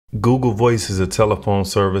Google Voice is a telephone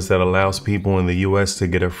service that allows people in the US to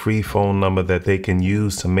get a free phone number that they can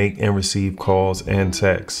use to make and receive calls and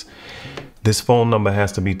texts. This phone number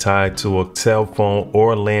has to be tied to a cell phone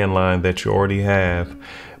or a landline that you already have,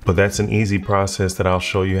 but that's an easy process that I'll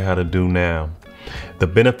show you how to do now. The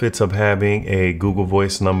benefits of having a Google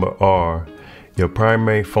Voice number are: your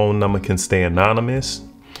primary phone number can stay anonymous,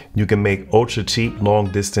 you can make ultra cheap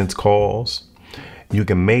long distance calls, you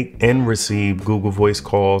can make and receive Google Voice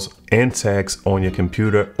calls and texts on your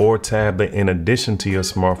computer or tablet in addition to your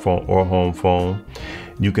smartphone or home phone.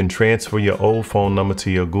 You can transfer your old phone number to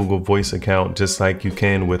your Google Voice account just like you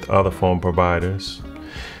can with other phone providers.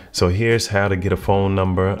 So here's how to get a phone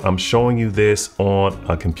number. I'm showing you this on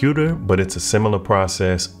a computer, but it's a similar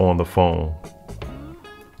process on the phone.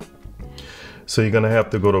 So you're gonna have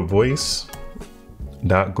to go to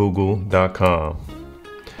voice.google.com.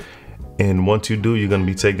 And once you do, you're going to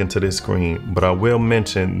be taken to this screen. But I will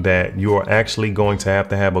mention that you are actually going to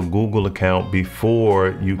have a Google account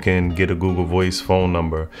before you can get a Google Voice phone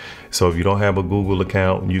number. So if you don't have a Google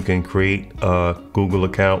account, you can create a Google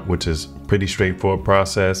account, which is pretty straightforward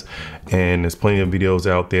process. And there's plenty of videos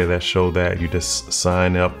out there that show that. You just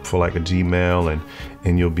sign up for like a Gmail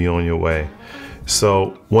and you'll be on your way.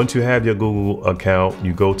 So once you have your Google account,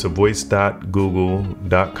 you go to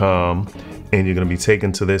voice.google.com. and you're going to be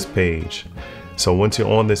taken to this page. So once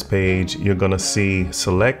you're on this page, you're going to see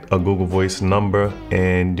select a Google Voice number,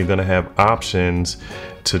 and you're going to have options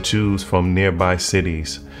to choose from nearby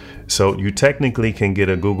cities. So you technically can get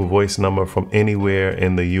a Google Voice number from anywhere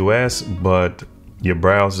in the US, but your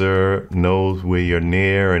browser knows where you're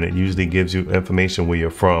near, and it usually gives you information where you're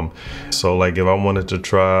from. So like if I wanted to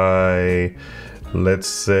try, let's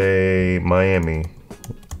say Miami,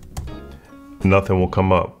 nothing will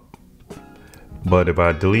come up. But if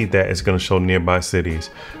I delete that, it's going to show nearby cities.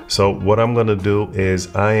 So what I'm going to do is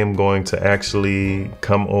I am going to actually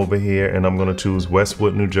come over here and I'm going to choose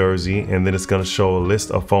Westwood, New Jersey. And then it's going to show a list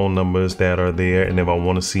of phone numbers that are there. And if I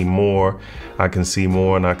want to see more, I can see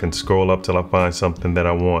more, and I can scroll up till I find something that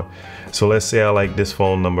I want. So let's say I like this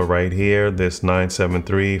phone number right here, this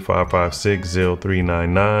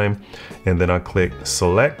 973-556-0399. And then I click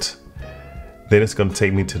select. Then it's going to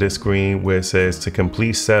take me to this screen where it says to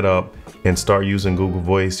complete setup and start using Google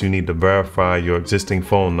Voice, you need to verify your existing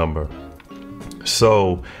phone number.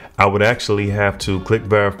 So I would actually have to click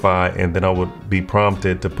verify, and then I would be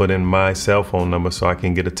prompted to put in my cell phone number so I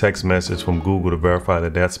can get a text message from Google to verify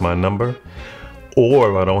that that's my number.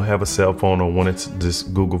 Or if I don't have a cell phone or want this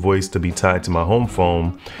Google Voice to be tied to my home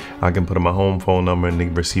phone, I can put in my home phone number and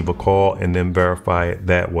then receive a call and then verify it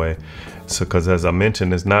that way. So, because as I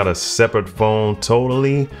mentioned, it's not a separate phone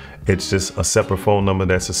totally. It's just a separate phone number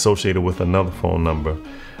that's associated with another phone number.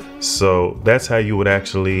 So that's how you would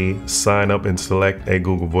actually sign up and select a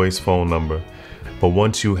Google Voice phone number. But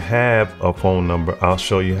once you have a phone number, I'll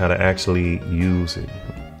show you how to actually use it.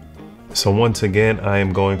 So once again, I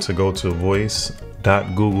am going to go to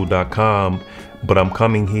voice.google.com, but I'm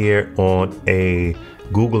coming here on a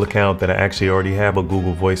Google account that I actually already have a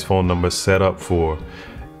Google Voice phone number set up for.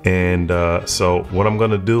 And so what I'm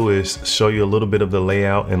going to do is show you a little bit of the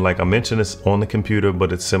layout. And like I mentioned, it's on the computer,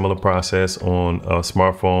 but it's similar process on a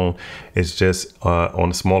smartphone. It's just on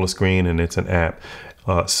a smaller screen, and it's an app.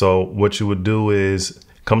 So what you would do is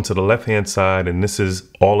come to the left hand side, and this is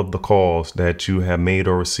all of the calls that you have made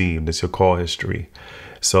or received. It's your call history.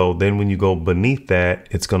 So then when you go beneath that,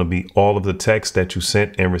 it's going to be all of the text that you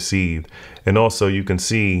sent and received. And also you can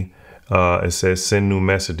see it says send new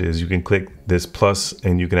messages. You can click this plus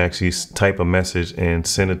and you can actually type a message and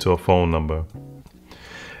send it to a phone number.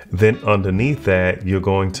 Then underneath that, you're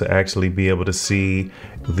going to actually be able to see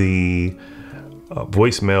the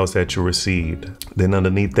voicemails that you received. Then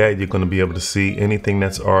underneath that, you're going to be able to see anything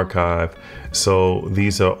that's archived. So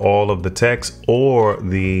these are all of the text or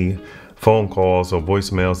the phone calls or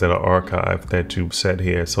voicemails that are archived that you set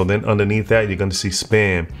here. So then underneath that, you're going to see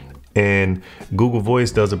spam. And Google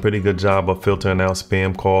Voice does a pretty good job of filtering out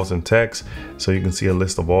spam calls and texts. So you can see a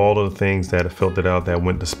list of all of the things that are filtered out that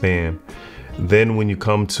went to spam. Then when you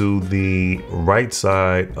come to the right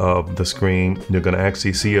side of the screen, you're going to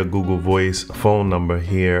actually see a Google Voice phone number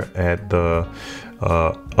here at the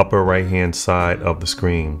upper right hand side of the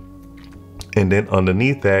screen. And then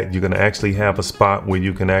underneath that, you're going to actually have a spot where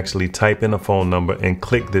you can actually type in a phone number and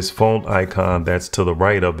click this phone icon that's to the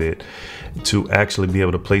right of it to actually be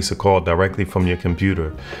able to place a call directly from your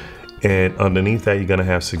computer. And underneath that, you're going to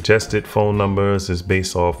have suggested phone numbers. It's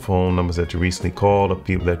based off phone numbers that you recently called or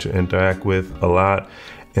people that you interact with a lot.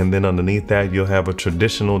 And then underneath that, you'll have a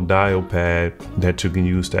traditional dial pad that you can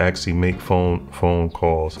use to actually make phone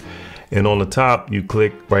calls. And on the top, you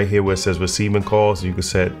click right here where it says receiving calls. You can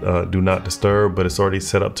set do not disturb, but it's already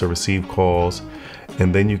set up to receive calls.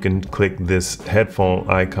 And then you can click this headphone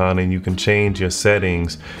icon and you can change your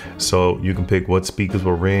settings. So you can pick what speakers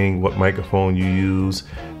will ring, what microphone you use.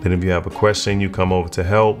 Then if you have a question, you come over to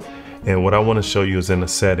help. And what I want to show you is in the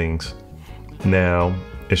settings. Now,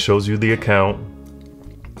 it shows you the account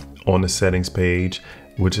on the settings page,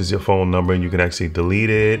 which is your phone number, and you can actually delete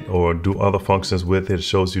it or do other functions with it. It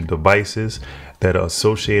shows you devices that are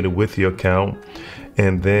associated with your account,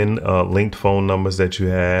 and then linked phone numbers that you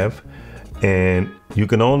have. And you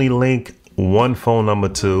can only link one phone number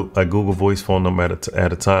to a Google Voice phone number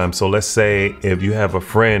at a time. So let's say if you have a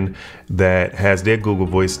friend that has their Google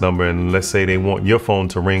Voice number, and let's say they want your phone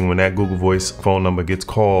to ring when that Google Voice phone number gets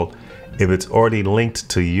called, if it's already linked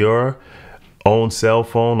to your own cell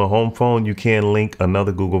phone or home phone, you can't link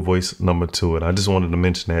another Google Voice number to it. I just wanted to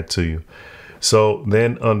mention that to you. So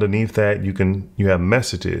then underneath that, you have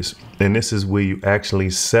messages, and this is where you actually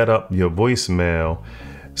set up your voicemail.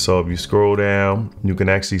 So if you scroll down, you can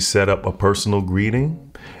actually set up a personal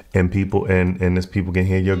greeting, and people can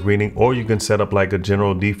hear your greeting, or you can set up like a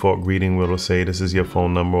general default greeting where it'll say this is your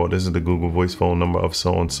phone number, or this is the Google Voice phone number of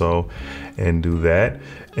so and so, and do that.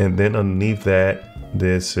 And then underneath that,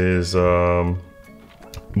 this is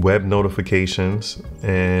web notifications,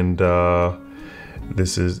 and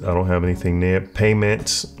this is, I don't have anything there.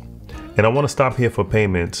 Payments, and I want to stop here for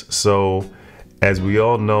payments. So as we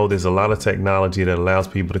all know, there's a lot of technology that allows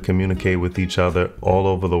people to communicate with each other all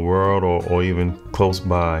over the world, or even close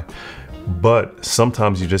by. But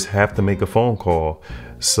sometimes you just have to make a phone call.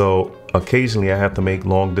 So occasionally I have to make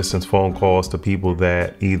long distance phone calls to people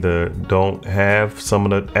that either don't have some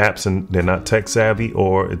of the apps and they're not tech savvy,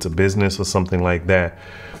 or it's a business or something like that.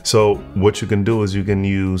 So what you can do is you can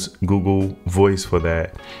use Google Voice for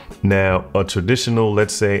that. Now, a traditional,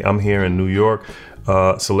 let's say I'm here in New York.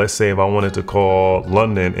 So let's say if I wanted to call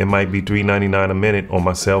London, it might be $3.99 a minute on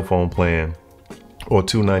my cell phone plan, or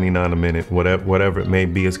 $2.99 a minute, whatever it may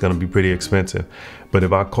be. It's going to be pretty expensive. But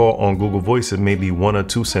if I call on Google Voice, it may be 1 or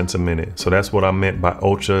 2 cents a minute. So that's what I meant by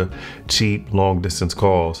ultra cheap long distance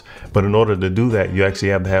calls. But in order to do that, you actually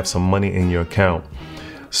have to have some money in your account.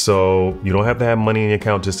 So you don't have to have money in your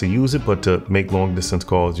account just to use it, but to make long distance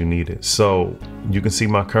calls, you need it. So you can see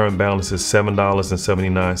my current balance is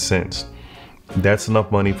 $7.79. That's enough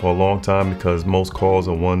money for a long time, because most calls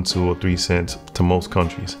are 1, 2, or 3 cents to most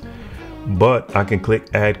countries. But I can click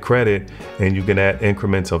add credit, and you can add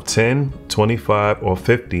increments of 10, 25, or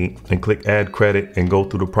 50, and click add credit and go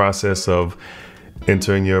through the process of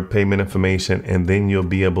entering your payment information, and then you'll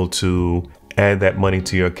be able to add that money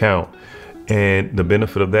to your account. And the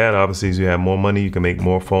benefit of that, obviously, is you have more money, you can make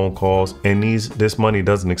more phone calls, and this money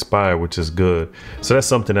doesn't expire, which is good. So that's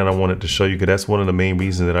something that I wanted to show you, because that's one of the main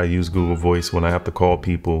reasons that I use Google Voice when I have to call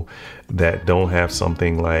people that don't have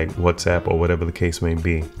something like WhatsApp or whatever the case may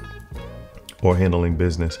be, or handling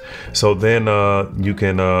business. So then you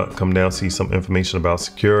can come down, see some information about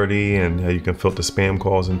security, and how you can filter spam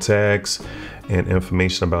calls and texts, and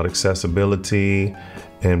information about accessibility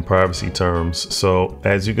and privacy terms. So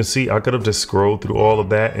as you can see, I could have just scrolled through all of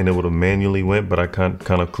that and it would have manually went, but I kind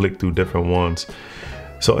of clicked through different ones.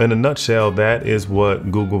 So in a nutshell, that is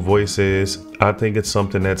what Google Voice is. I think it's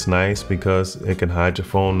something that's nice because it can hide your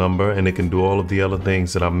phone number and it can do all of the other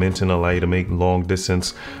things that I mentioned, allow you to make long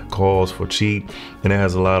distance calls for cheap, and it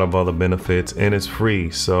has a lot of other benefits, and it's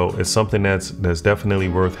free. So it's something that's definitely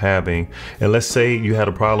worth having. And let's say you had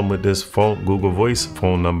a problem with this Google Voice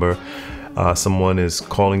phone number. Someone is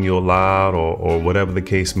calling you a lot or whatever the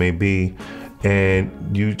case may be, and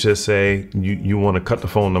you just say you want to cut the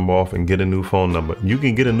phone number off and get a new phone number. You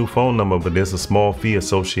can get a new phone number, but there's a small fee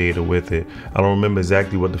associated with it. I don't remember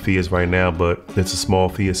exactly what the fee is right now, but it's a small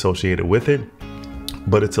fee associated with it.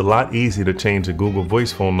 But it's a lot easier to change a Google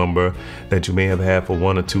Voice phone number that you may have had for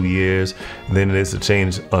 1 or 2 years than it is to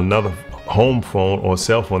change another home phone or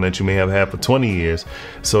cell phone that you may have had for 20 years.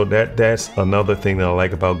 So that's another thing that I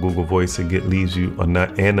like about Google Voice. It leaves you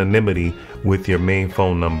anonymity with your main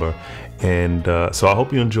phone number. And so I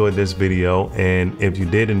hope you enjoyed this video, and if you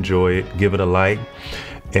did enjoy it, give it a like,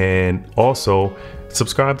 and also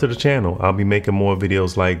subscribe to the channel. I'll be making more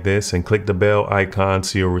videos like this, and click the bell icon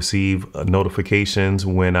so you'll receive notifications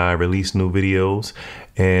when I release new videos,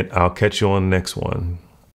 and I'll catch you on the next one.